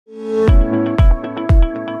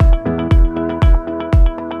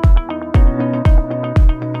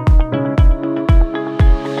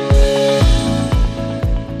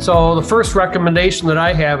So the first recommendation that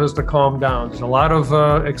I have is to calm down. There's a lot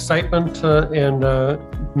of excitement and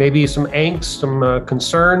maybe some angst, some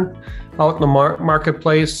concern out in the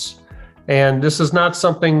marketplace. And this is not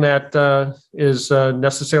something that is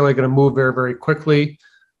necessarily going to move very, very quickly.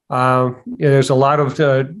 There's a lot of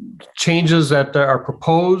changes that are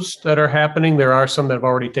proposed that are happening. There are some that have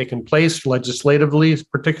already taken place legislatively,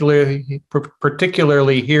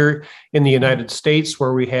 particularly here in the United States,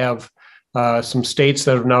 where we have some states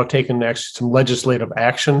that have now taken actually some legislative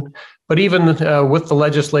action. But even with the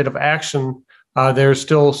legislative action, there's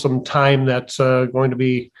still some time that's going to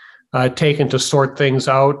be taken to sort things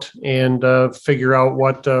out and figure out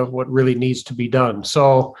what really needs to be done.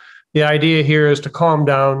 So the idea here is to calm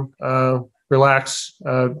down, relax.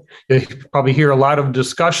 You probably hear a lot of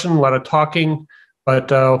discussion, a lot of talking, but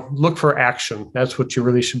look for action. That's what you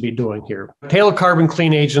really should be doing here. Halocarbon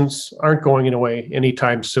clean agents aren't going away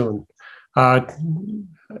anytime soon.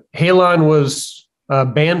 Halon was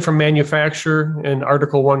banned from manufacture in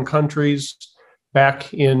Article 1 countries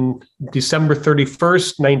back in December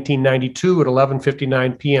 31st, 1992 at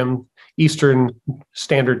 11:59 p.m. Eastern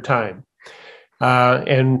Standard Time.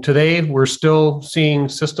 And today we're still seeing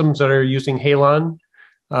systems that are using halon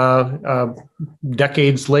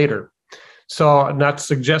decades later. So I'm not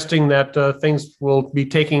suggesting that things will be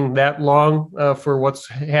taking that long for what's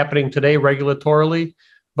happening today regulatorily,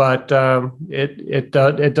 but it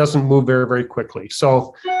doesn't move very, very quickly.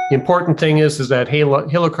 So the important thing is that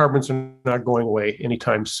halocarbons are not going away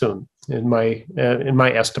anytime soon, in my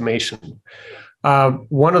estimation.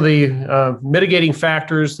 One of the mitigating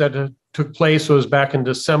factors that took place was back in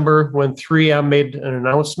December when 3M made an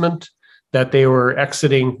announcement that they were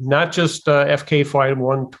exiting not just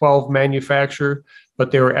FK5112 manufacture,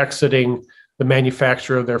 but they were exiting the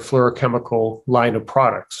manufacture of their fluorochemical line of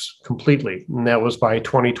products completely, and that was by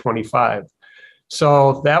 2025.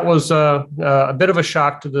 So that was a bit of a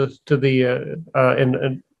shock to the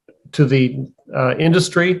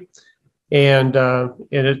industry, and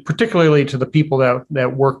particularly to the people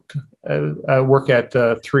that work at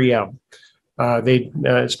 3M. They,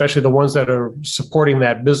 especially the ones that are supporting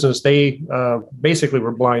that business, they basically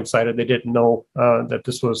were blindsided. They didn't know that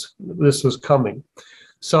this was coming.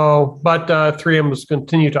 So, but 3M has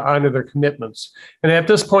continued to honor their commitments. And at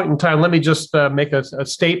this point in time, let me just make a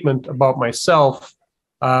statement about myself.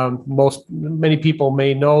 Many people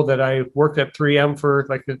may know that I worked at 3M for,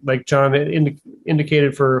 like John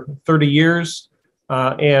indicated, for 30 years.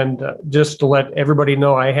 And just to let everybody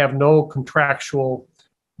know, I have no contractual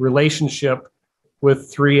relationship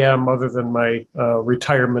with 3M other than my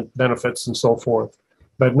retirement benefits and so forth,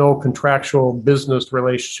 but no contractual business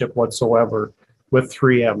relationship whatsoever with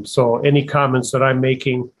 3M. So any comments that I'm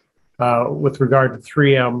making with regard to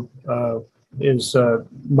 3M is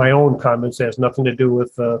my own comments. It has nothing to do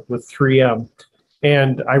with 3M.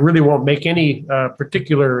 And I really won't make any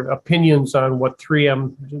particular opinions on what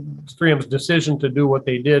 3M's decision to do what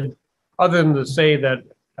they did, other than to say that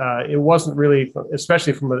it wasn't really,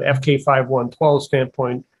 especially from an FK5112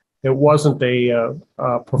 standpoint, it wasn't a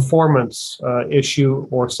performance issue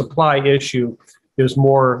or supply issue. It was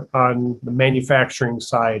more on the manufacturing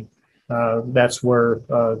side. That's where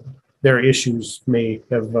their issues may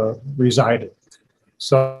have resided.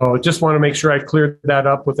 So just want to make sure I cleared that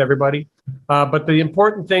up with everybody. But the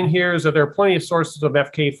important thing here is that there are plenty of sources of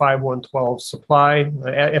FK5112 supply.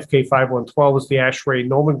 FK5112 is the ASHRAE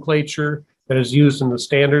nomenclature that is used in the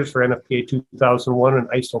standards for NFPA 2001 and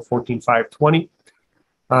ISO 14520.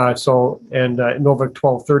 And Novec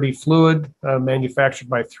 1230 fluid manufactured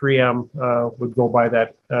by 3M would go by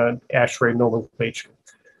that ASHRAE nomenclature.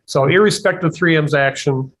 So irrespective of 3M's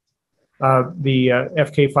action, the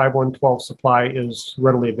FK5112 supply is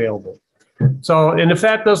readily available. So, and if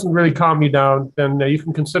that doesn't really calm you down, then you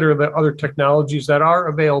can consider the other technologies that are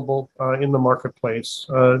available in the marketplace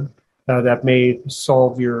that may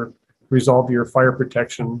resolve your fire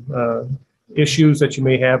protection issues that you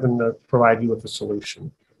may have and provide you with a solution.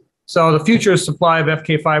 So the future supply of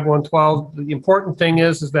FK5112, the important thing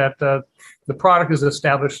is that the product is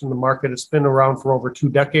established in the market. It's been around for over 2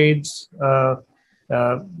 decades from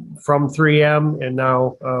 3M and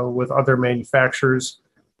now with other manufacturers.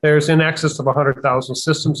 There's in excess of 100,000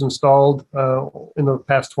 systems installed in the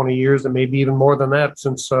past 20 years, and maybe even more than that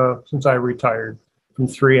since I retired from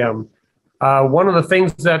 3M. One of the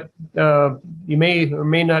things that you may or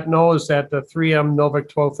may not know is that the 3M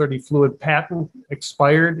Novec 1230 fluid patent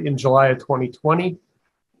expired in July of 2020.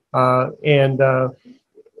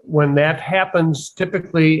 When that happens,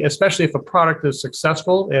 typically, especially if a product is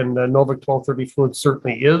successful, and Novec 1230 fluid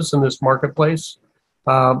certainly is in this marketplace,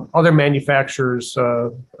 other manufacturers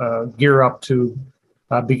gear up to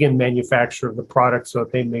begin manufacture of the product so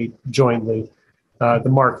that they may join the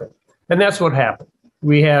market. And that's what happened.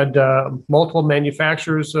 We had multiple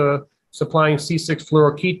manufacturers supplying C6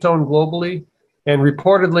 fluoroketone globally. And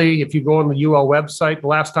reportedly, if you go on the UL website, the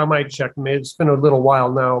last time I checked, it's been a little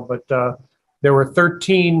while now, but there were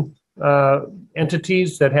 13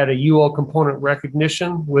 entities that had a UL component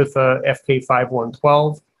recognition with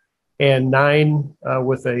FK5112 and 9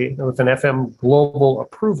 with an FM global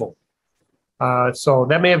approval. So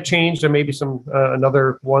that may have changed. There may be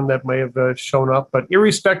another one that may have shown up, but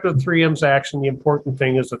irrespective of 3M's action, the important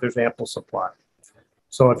thing is that there's ample supply.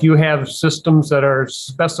 So if you have systems that are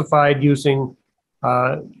specified using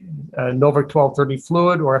Novec 1230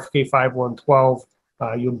 fluid or FK5112,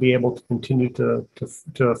 you'll be able to continue to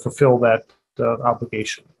fulfill that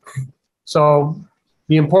obligation. So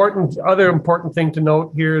the other important thing to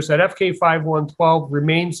note here is that FK5112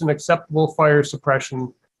 remains an acceptable fire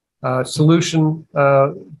suppression solution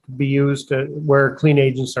to be used where clean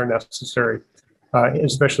agents are necessary,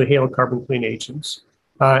 especially halocarbon clean agents.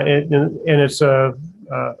 And it's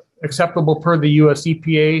acceptable per the US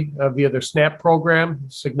EPA via their SNAP program,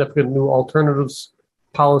 Significant New Alternatives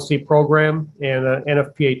Policy Program, and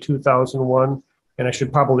NFPA 2001. And I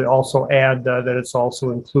should probably also add that it's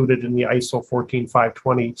also included in the ISO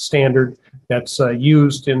 14520 standard that's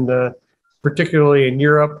used particularly in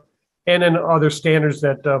Europe and in other standards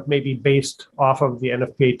that may be based off of the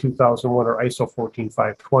NFPA 2001 or ISO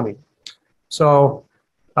 14520. So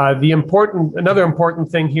another important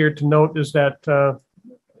thing here to note is that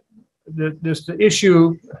this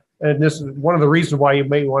issue, and this is one of the reasons why you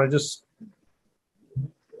may want to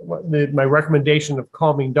my recommendation of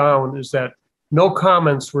calming down is that no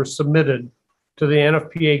comments were submitted to the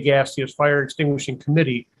NFPA Gaseous Fire Extinguishing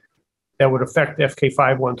Committee that would affect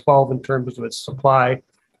FK5112 in terms of its supply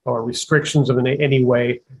or restrictions in any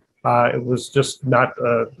way. It was just not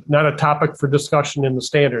a topic for discussion in the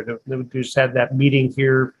standard. We just had that meeting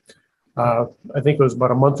here, I think it was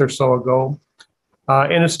about a month or so ago.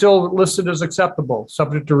 And it's still listed as acceptable,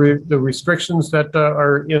 subject to the restrictions that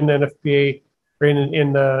are in NFPA or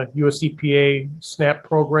in the US EPA SNAP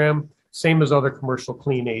program, same as other commercial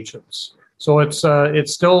clean agents. So it's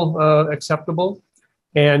still acceptable.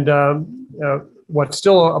 And what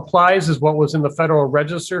still applies is what was in the Federal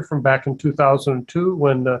Register from back in 2002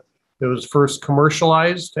 when it was first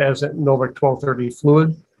commercialized as Novec 1230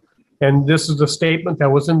 fluid. And this is the statement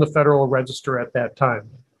that was in the Federal Register at that time.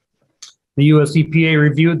 The US EPA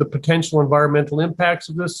reviewed the potential environmental impacts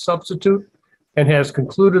of this substitute and has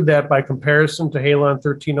concluded that by comparison to Halon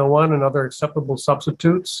 1301 and other acceptable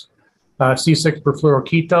substitutes, C6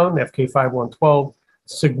 perfluoroketone, FK5112,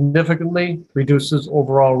 significantly reduces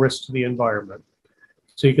overall risk to the environment.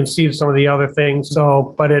 So you can see some of the other things.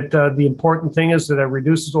 But the important thing is that it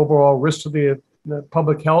reduces overall risk to the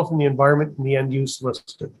public health and the environment and the end use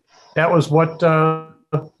listed. That was what the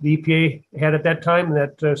EPA had at that time, and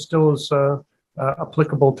that still is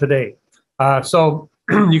applicable today. So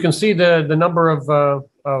you can see the number of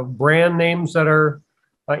brand names that are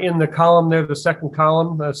in the column there, the second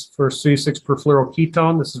column. That's for C6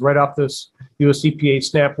 perfluoroketone. This is right off this US EPA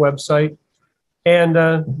SNAP website. And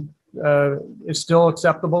it's still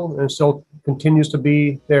acceptable and still continues to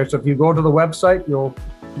be there. So if you go to the website, you'll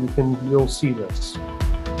see this.